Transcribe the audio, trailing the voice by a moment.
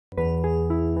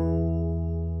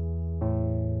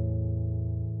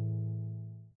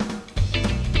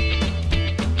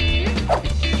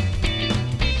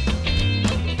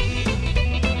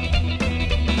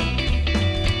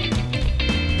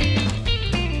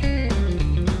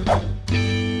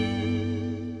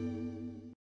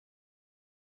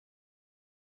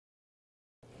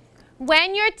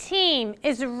When your team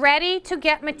is ready to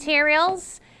get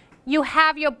materials, you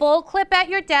have your bowl clip at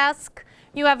your desk,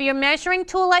 you have your measuring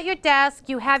tool at your desk,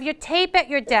 you have your tape at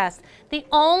your desk. The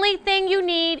only thing you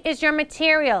need is your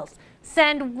materials.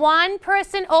 Send one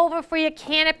person over for your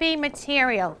canopy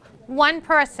material. One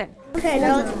person. Okay,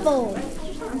 now let's fold.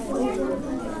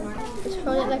 Just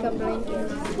fold it like a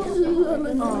blanket.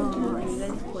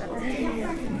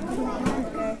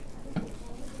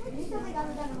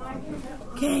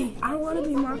 Okay, I don't want to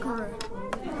be marker.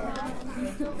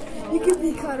 You can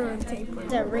be cutter and taper.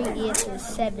 The radius is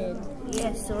 7.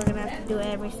 Yes, so we're going to have to do it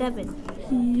every 7.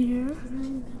 Here.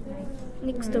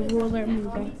 Next the ruler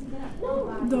moving.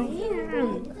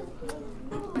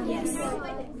 Yes.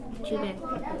 Too bad.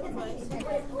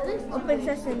 Open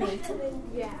sesame.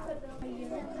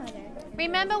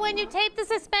 Remember when you tape the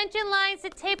suspension lines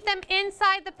to tape them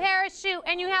inside the parachute,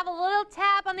 and you have a little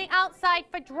tab on the outside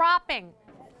for dropping.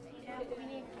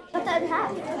 What that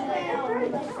hat?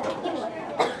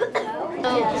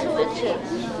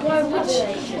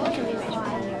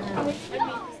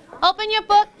 Open your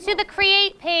book to the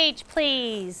Create page,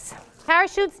 please.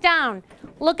 Parachute's down.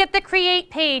 Look at the Create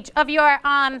page of your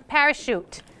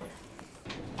parachute.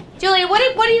 Julia, what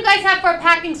do you guys have for a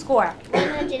packing score?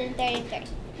 133.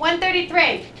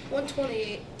 133.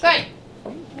 128. Good.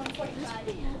 145.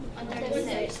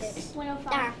 136.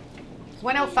 105.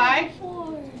 105?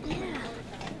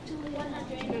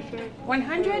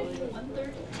 100?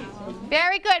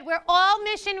 Very good. We're all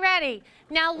mission ready.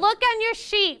 Now look on your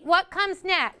sheet. What comes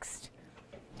next?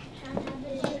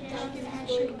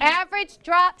 Average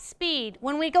drop speed.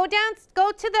 When we go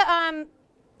to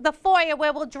the foyer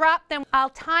where we'll drop them, I'll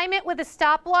time it with a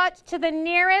stopwatch to the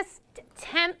nearest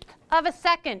 10th of a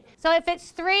second. So if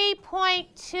it's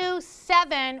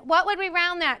 3.27, what would we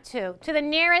round that to? To the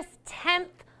nearest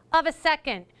 10th of a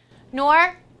second.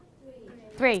 Nor?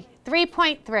 3.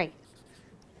 3.3.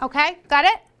 Okay, got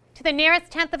it? To the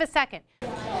nearest 10th of a second. 1,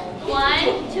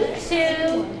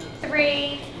 2,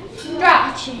 3,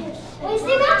 drop.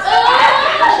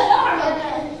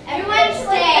 Everyone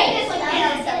stay.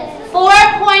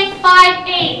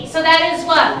 4.58. So that is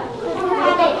what?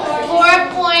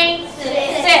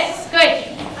 4.6. Good.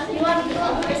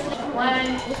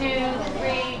 1, 2,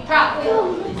 3, drop.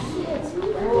 Oh.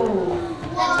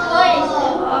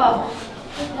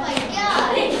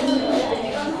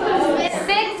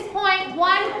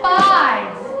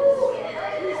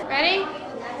 6.15. Ready?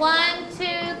 1,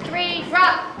 2, 3,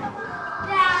 drop.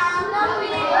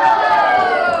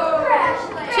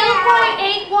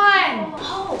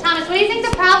 2.81. Thomas, what do you think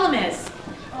the problem is?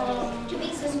 To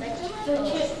be suspected.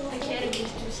 The canopy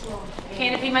is too small.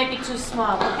 Canopy might be too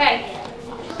small. Okay.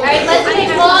 All right, let's take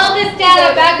all this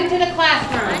data back into the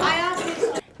classroom.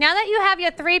 Now that you have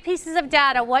your 3 pieces of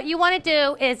data, what you want to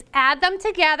do is add them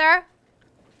together,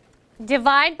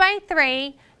 divide by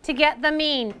 3 to get the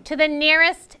mean to the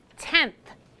nearest 10th.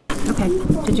 Okay,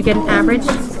 did you get an average?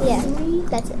 Yeah,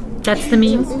 that's it. That's the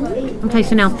mean? Okay,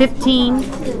 so now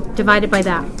 15 divided by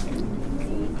that.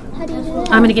 How do you do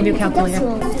that? I'm going to give you a calculator.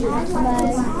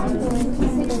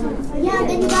 Yeah,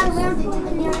 then you gotta round it to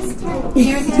the nearest 10.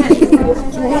 Nearest 10.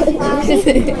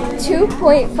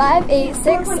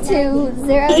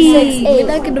 2.5862068. We're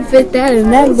not going to fit that in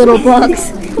that little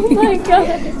box. Oh my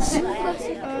gosh.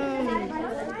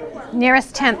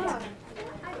 Nearest 10th.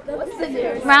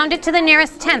 Round it to the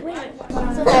nearest 10th.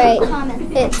 Alright,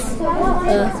 it's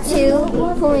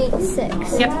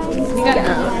 2.6. Yep, you got it.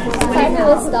 Time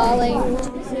was stalling.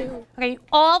 Okay, you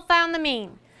all found the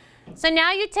mean. So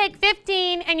now you take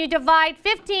 15 and you divide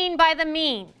 15 by the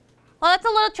mean. Well, that's a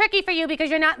little tricky for you because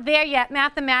you're not there yet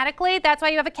mathematically. That's why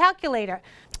you have a calculator.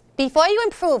 Before you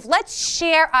improve, let's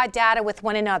share our data with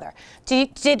one another.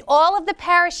 Did all of the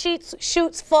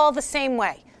parachutes fall the same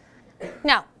way?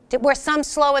 No. Were some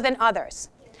slower than others?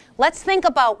 Let's think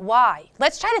about why.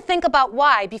 Let's try to think about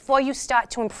why before you start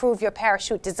to improve your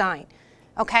parachute design.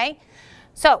 Okay?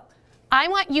 So I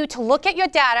want you to look at your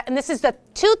data, and this is the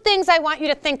 2 things I want you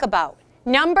to think about.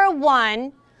 Number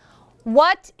 1,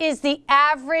 what is the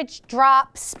average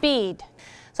drop speed?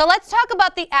 So let's talk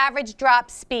about the average drop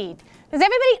speed. Does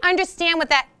everybody understand what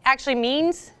that actually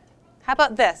means? How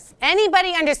about this?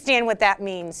 Anybody understand what that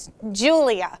means?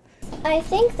 Julia. I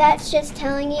think that's just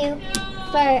telling you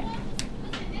for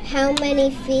how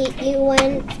many feet you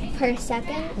went per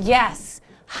second. Yes.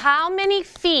 How many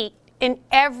feet in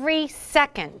every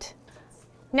second?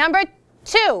 Number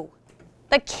 2,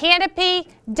 the canopy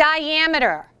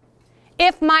diameter.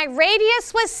 If my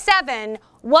radius was 7,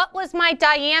 what was my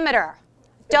diameter?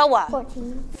 Doa?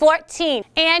 14. 14.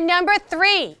 And number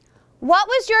 3, what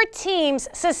was your team's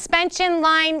suspension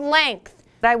line length?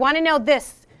 I want to know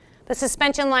this, the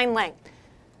suspension line length.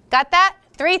 Got that?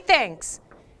 3 things.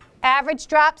 Average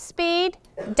drop speed,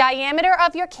 diameter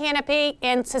of your canopy,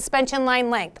 and suspension line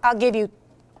length. I'll give you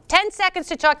 10 seconds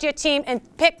to talk to your team and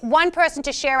pick one person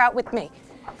to share out with me.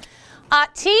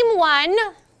 Team 1,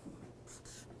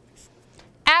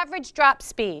 average drop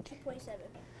speed.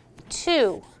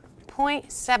 2.7.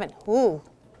 2.7. Ooh,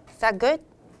 is that good?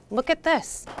 Look at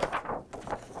this.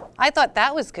 I thought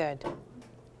that was good.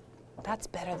 That's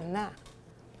better than that.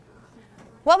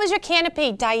 What was your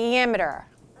canopy diameter?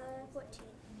 14.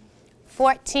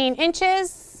 14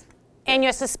 inches. And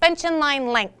your suspension line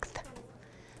length?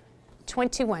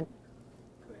 21.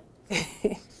 All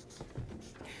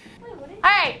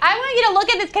right, I want you to look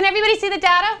at this. Can everybody see the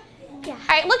data? Yeah. All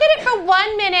right, look at it for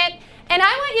 1 minute. And I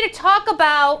want you to talk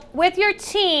about, with your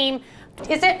team,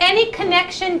 is there any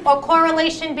connection or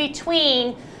correlation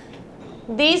between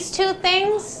these 2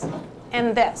 things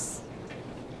and this?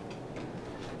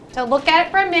 So look at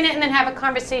it for a minute and then have a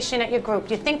conversation at your group.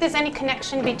 Do you think there's any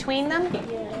connection between them?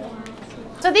 Yeah.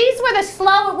 So these were the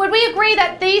slow. Would we agree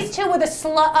that these 2 were the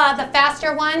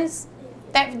faster ones?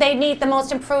 That they need the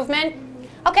most improvement?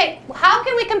 Okay, how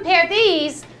can we compare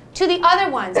these to the other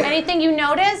ones? Anything you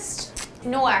noticed?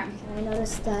 Nor. I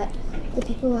noticed that the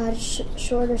people who had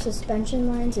shorter suspension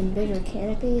lines and bigger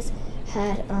canopies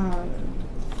had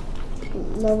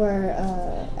lower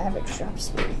average drop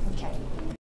speed.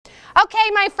 Okay,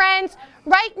 my friends,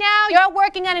 right now you're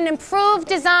working on an improved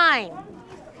design.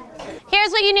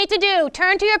 Here's what you need to do.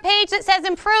 Turn to your page that says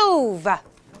improve.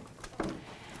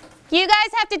 You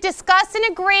guys have to discuss and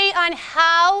agree on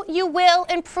how you will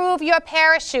improve your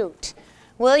parachute.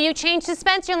 Will you change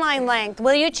suspension line length?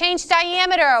 Will you change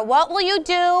diameter? What will you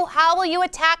do? How will you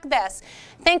attack this?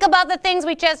 Think about the things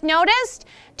we just noticed.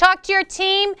 Talk to your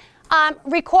team.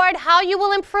 Record how you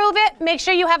will improve it. Make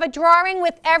sure you have a drawing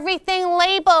with everything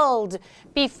labeled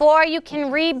before you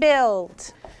can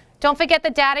rebuild. Don't forget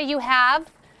the data you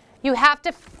have. You have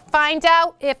to find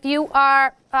out if you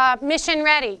are mission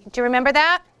ready. Do you remember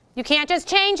that? You can't just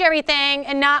change everything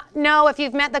and not know if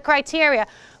you've met the criteria.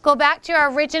 Go back to your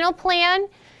original plan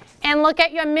and look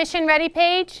at your mission ready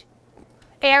page,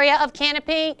 area of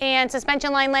canopy and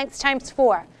suspension line lengths times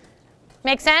 4.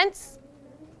 Make sense?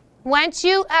 Once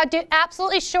you are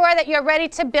absolutely sure that you're ready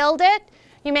to build it,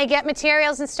 you may get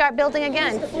materials and start building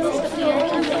again.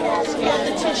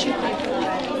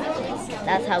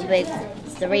 That's how big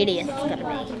the radius is going to be.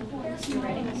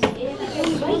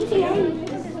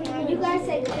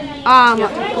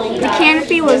 The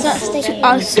canopy was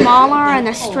smaller and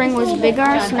the string was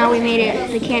bigger, so now we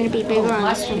made the canopy bigger and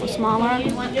the string was smaller.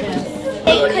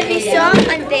 Because we saw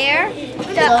on there,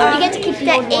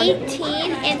 the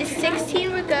 18 and the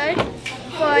 16 were good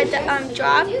for the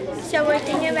drop, so we're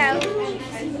thinking about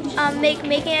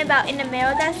making it about in the middle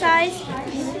of that size.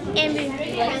 And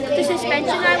the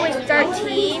suspension line was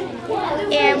 13,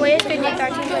 and we're just going to do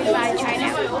 13.5 try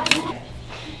now.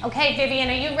 Okay, Vivian,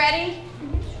 are you ready?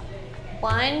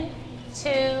 1,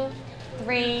 2,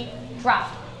 3, drop.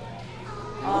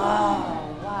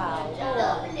 Oh, wow.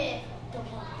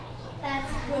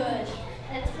 That's good.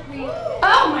 That's really good.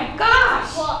 Oh my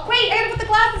gosh! Wait, I gotta put the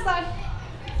glasses on.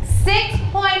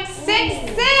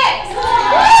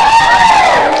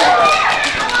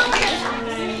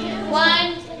 6.66!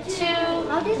 1,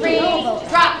 2, 3,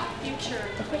 drop.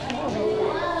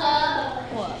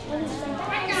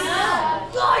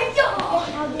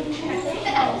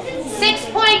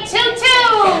 6.22!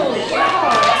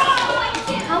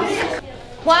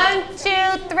 1,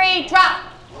 2, 3, drop.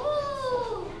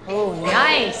 Oh,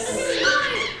 nice.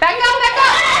 Back up, back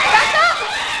up, back up.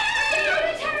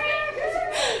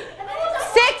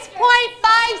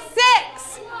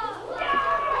 6.56.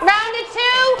 Rounded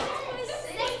to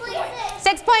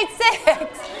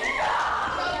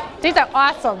 6.6. These are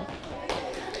awesome.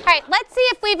 All right, let's see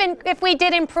if we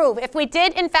did improve. If we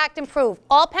did, in fact, improve.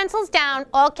 All pencils down,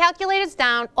 all calculators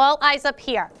down, all eyes up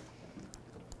here.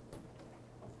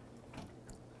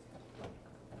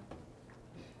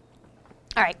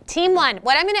 All right, team 1,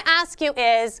 what I'm going to ask you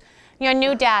is your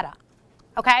new data,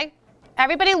 okay?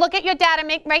 Everybody look at your data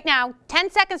right now. 10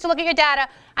 seconds to look at your data.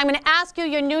 I'm going to ask you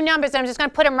your new numbers, and I'm just going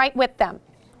to put them right with them.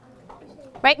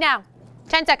 Right now,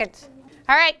 10 seconds.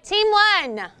 All right, team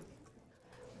 1.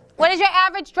 What is your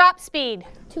average drop speed?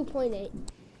 2.8.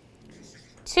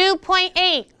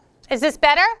 2.8. Is this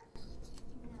better?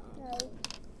 No.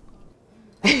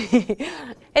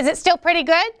 Is it still pretty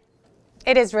good?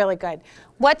 It is really good.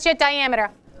 What's your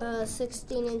diameter?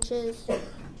 16 inches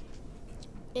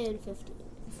and 15.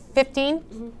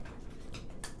 15?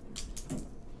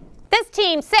 This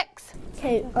team, 6.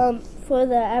 Okay, for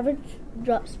the average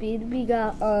drop speed, we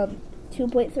got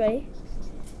 2.3.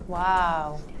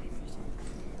 Wow.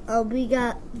 We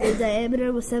got the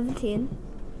diameter was 17.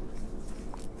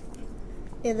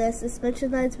 And the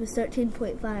suspension lines was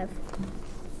 13.5.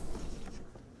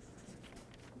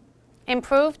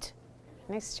 Improved?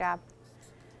 Nice job.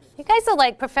 You guys are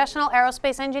like professional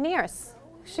aerospace engineers.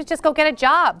 You should just go get a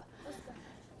job.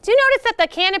 Do you notice that the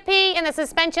canopy and the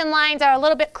suspension lines are a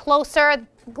little bit closer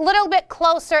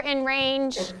in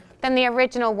range than the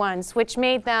original ones, which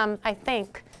made them, I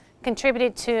think,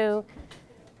 contributed to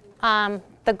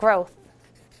the growth,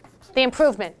 the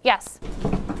improvement? Yes.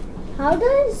 How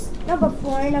does number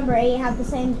 4 and number 8 have the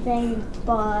same thing,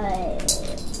 but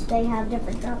they have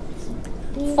different drops?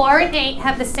 4 and 8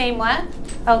 have the same what?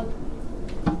 Oh,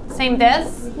 same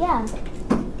this? Yeah.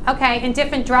 Okay, and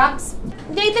different drops?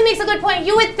 Nathan makes a good point.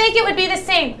 You would think it would be the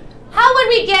same. How would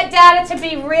we get data to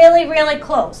be really, really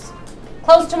close?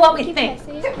 Close to what we think.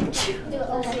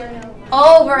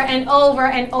 Over and over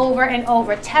and over and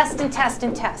over. Test and test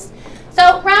and test.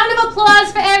 So, round of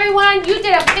applause for everyone. You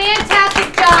did a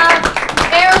fantastic job,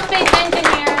 aerospace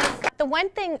engineers. The one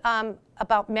thing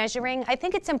about measuring, I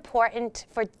think it's important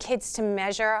for kids to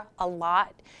measure a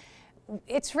lot.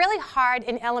 It's really hard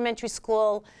in elementary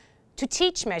school to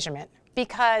teach measurement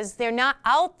because they're not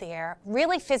out there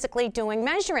really physically doing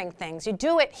measuring things. You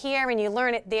do it here and you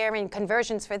learn it there in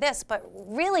conversions for this, but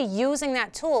really using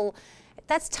that tool,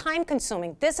 that's time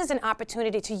consuming. This is an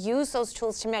opportunity to use those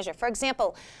tools to measure. For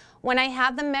example, when I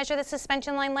have them measure the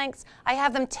suspension line lengths, I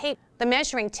have them tape the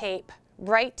measuring tape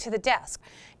right to the desk.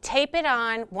 Tape it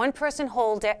on, one person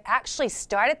hold it, actually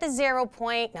start at the 0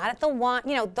 point, not at the 1,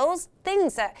 you know, those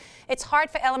things that it's hard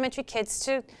for elementary kids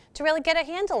to really get a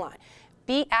handle on.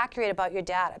 Be accurate about your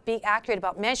data, be accurate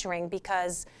about measuring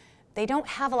because they don't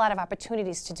have a lot of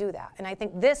opportunities to do that. And I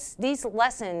think these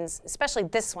lessons, especially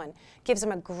this one, gives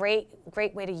them a great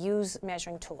way to use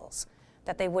measuring tools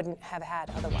that they wouldn't have had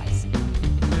otherwise.